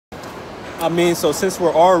I mean, so since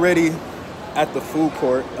we're already at the food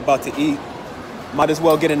court about to eat, might as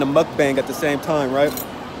well get in the mukbang at the same time, right?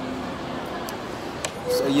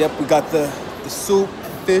 So yep, we got the soup,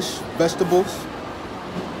 fish, vegetables.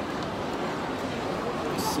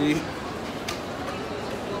 Let's see.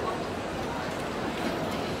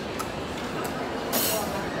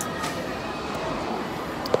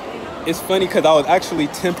 It's funny because I was actually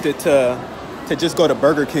tempted to just go to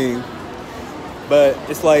Burger King, but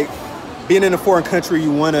it's like being in a foreign country,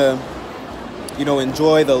 you want to, you know,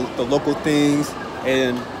 enjoy the local things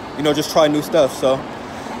and, you know, just try new stuff. So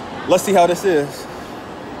let's see how this is.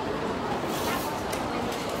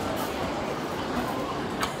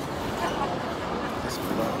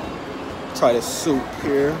 Let's try this soup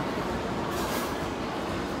here.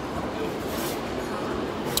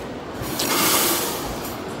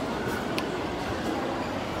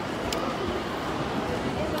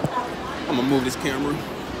 I'm gonna move this camera.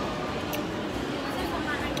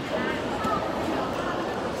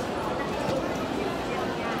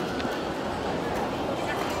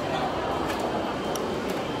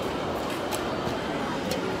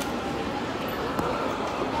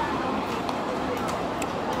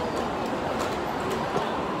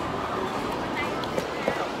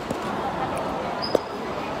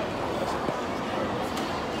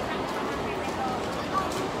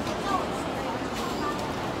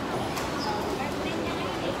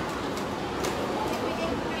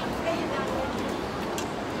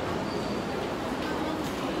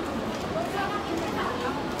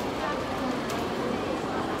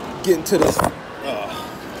 Getting to this.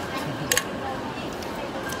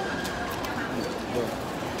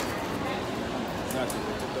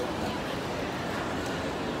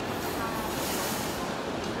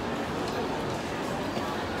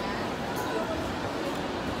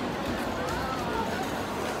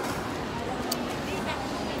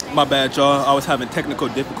 My bad, y'all. I was having technical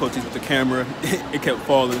difficulties with the camera. It kept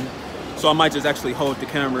falling. So I might just actually hold the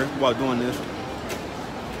camera while doing this.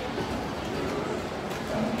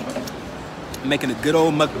 Making a good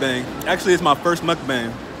old mukbang. Actually, it's my first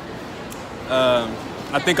mukbang.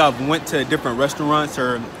 I think I've went to different restaurants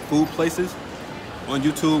or food places on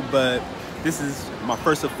YouTube, but this is my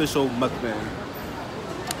first official mukbang.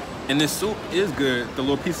 And this soup is good. The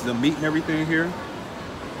little pieces of meat and everything here.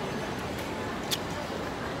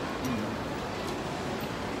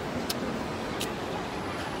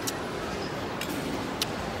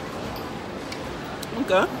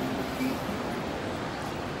 Okay.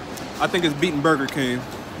 I think it's beating Burger King.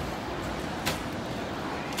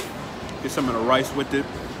 Get some of the rice with it.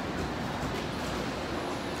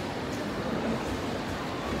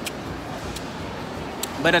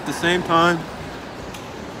 But at the same time,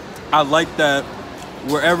 I like that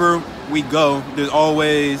wherever we go, there's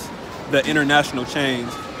always the international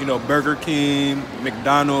chains. You know, Burger King,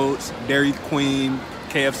 McDonald's, Dairy Queen,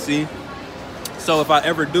 KFC. So if I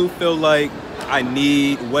ever do feel like I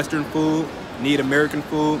need Western food, need American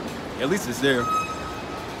food, at least it's there.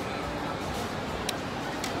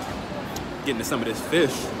 Getting to some of this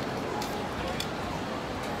fish.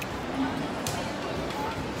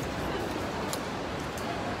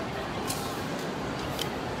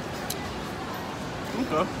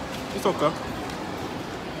 Okay, it's okay.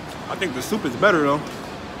 I think the soup is better though.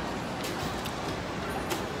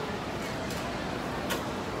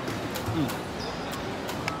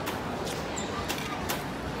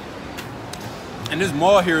 And this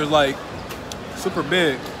mall here is like super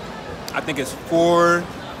big. I think it's four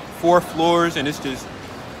floors, and it's just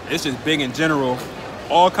big in general.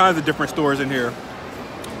 All kinds of different stores in here.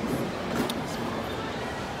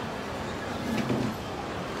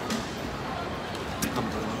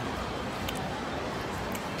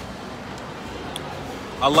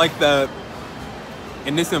 I like that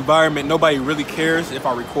in this environment, nobody really cares if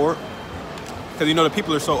I record, because you know the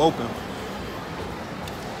people are so open.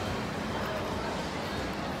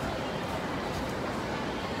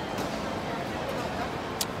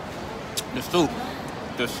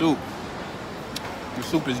 The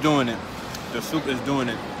soup is doing it. The soup is doing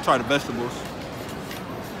it. Try the vegetables.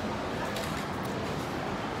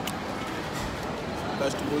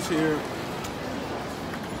 Vegetables here.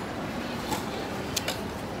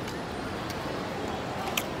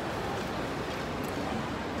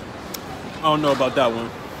 I don't know about that one.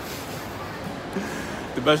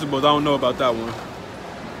 The vegetables, I don't know about that one.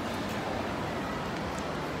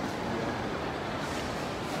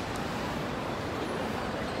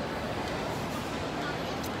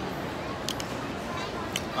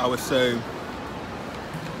 I would say,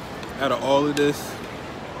 out of all of this,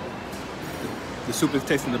 the soup is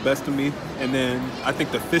tasting the best to me, and then I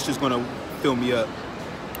think the fish is gonna fill me up.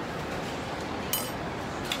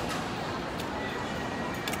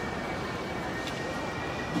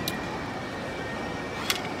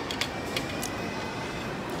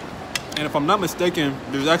 And if I'm not mistaken,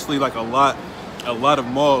 there's actually like a lot of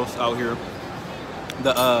malls out here.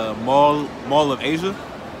 The Mall of Asia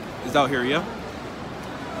is out here, yeah.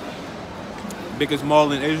 Biggest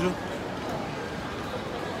mall in Asia.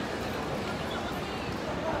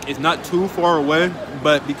 It's not too far away,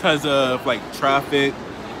 but because of like traffic,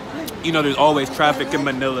 you know, there's always traffic in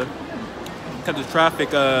Manila. Because of traffic,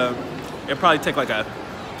 it probably take like a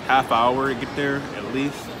half hour to get there at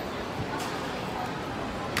least.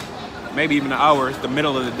 Maybe even an hour. It's the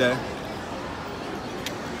middle of the day.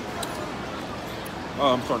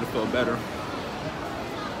 Oh, I'm starting to feel better.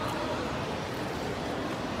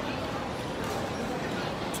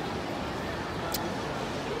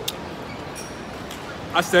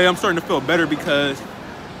 I say I'm starting to feel better because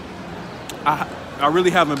I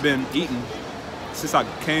really haven't been eating since I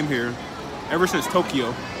came here. Ever since Tokyo,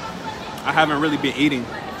 I haven't really been eating.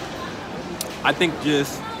 I think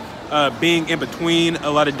just being in between a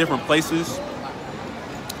lot of different places,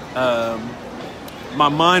 my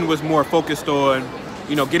mind was more focused on,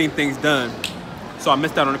 you know, getting things done. So I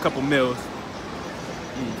missed out on a couple meals,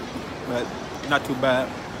 but not too bad.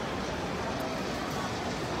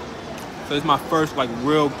 So it's my first like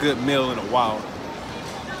real good meal in a while.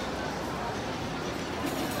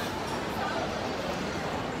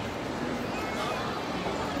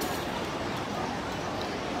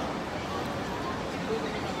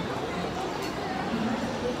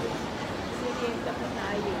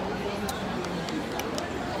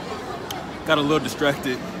 Got a little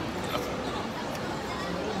distracted.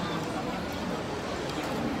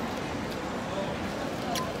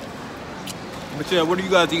 But yeah, what are you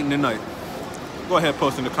guys eating tonight? Go ahead,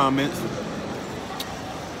 post in the comments.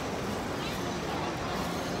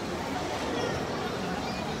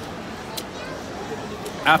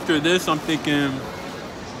 After this, I'm thinking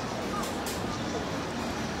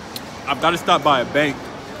I've got to stop by a bank,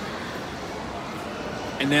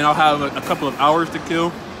 and then I'll have a couple of hours to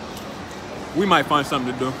kill. We might find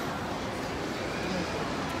something to do.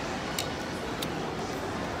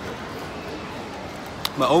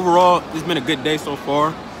 But overall, it's been a good day so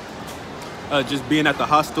far. Just being at the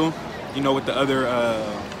hostel, you know, with the other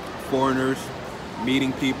foreigners,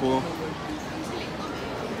 meeting people.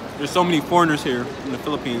 There's so many foreigners here in the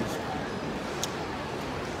Philippines.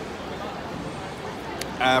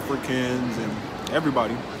 Africans and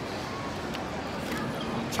everybody.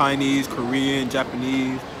 Chinese, Korean,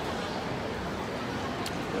 Japanese.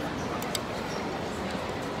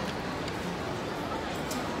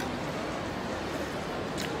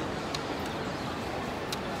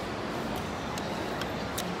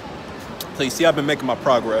 So you see, I've been making my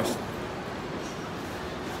progress.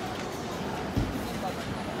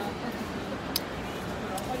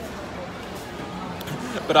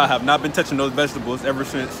 But I have not been touching those vegetables ever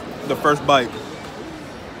since the first bite.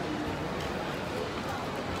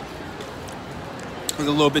 It was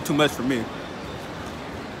a little bit too much for me.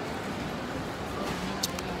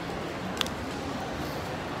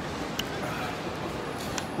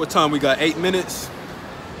 What time we got? 8 minutes.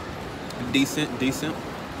 Decent.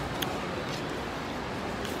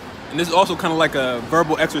 And this is also kind of like a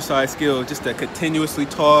verbal exercise skill, just to continuously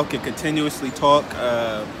talk.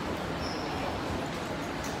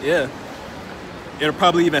 Yeah. It'll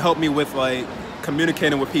probably even help me with like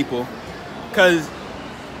communicating with people, because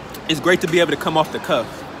it's great to be able to come off the cuff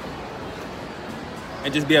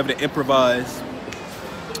and just be able to improvise.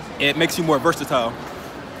 It makes you more versatile.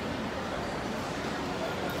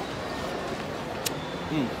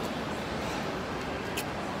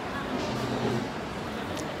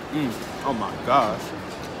 Oh my gosh.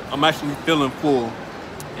 I'm actually feeling full,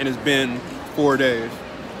 and it's been 4 days.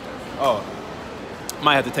 Oh,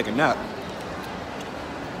 might have to take a nap.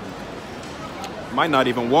 Might not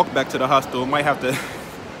even walk back to the hostel. Might have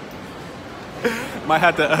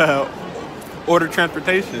to order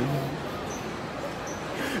transportation.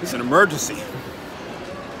 It's an emergency.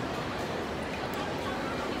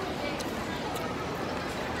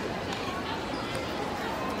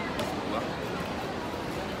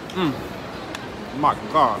 My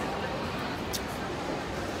God.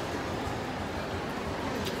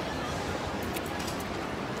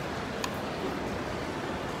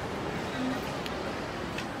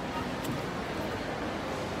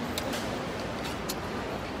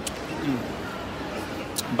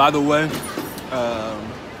 By the way,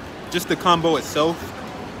 just the combo itself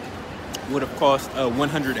would have cost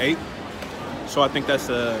 108. So I think that's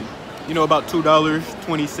about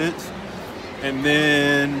 $2.20. And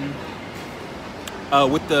then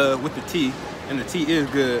with the tea, and the tea is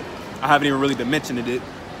good. I haven't even really been mentioning it.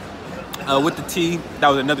 With the tea, that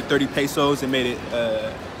was another 30 pesos. It made it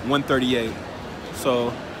 138.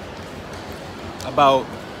 So about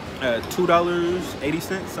 $2.80,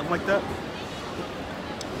 something like that.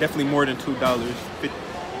 Definitely more than $2.50.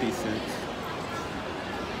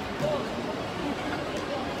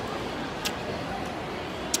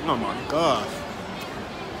 Oh my gosh.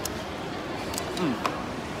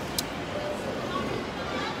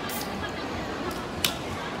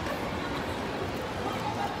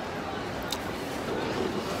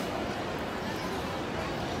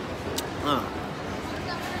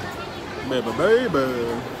 Baby, baby.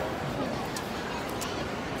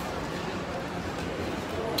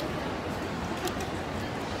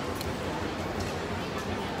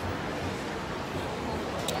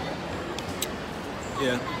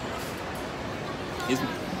 Yeah.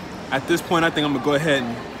 At this point, I think I'm gonna go ahead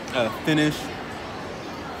and finish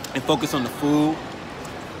and focus on the food.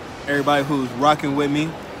 Everybody who's rocking with me,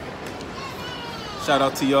 shout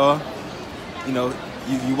out to y'all. You know,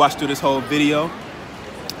 you watched through this whole video.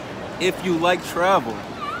 If you like travel,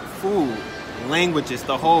 food, languages,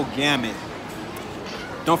 the whole gamut,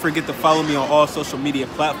 don't forget to follow me on all social media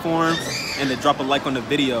platforms and to drop a like on the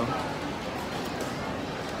video.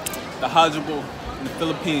 TheHodgeable in the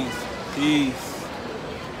Philippines. Peace.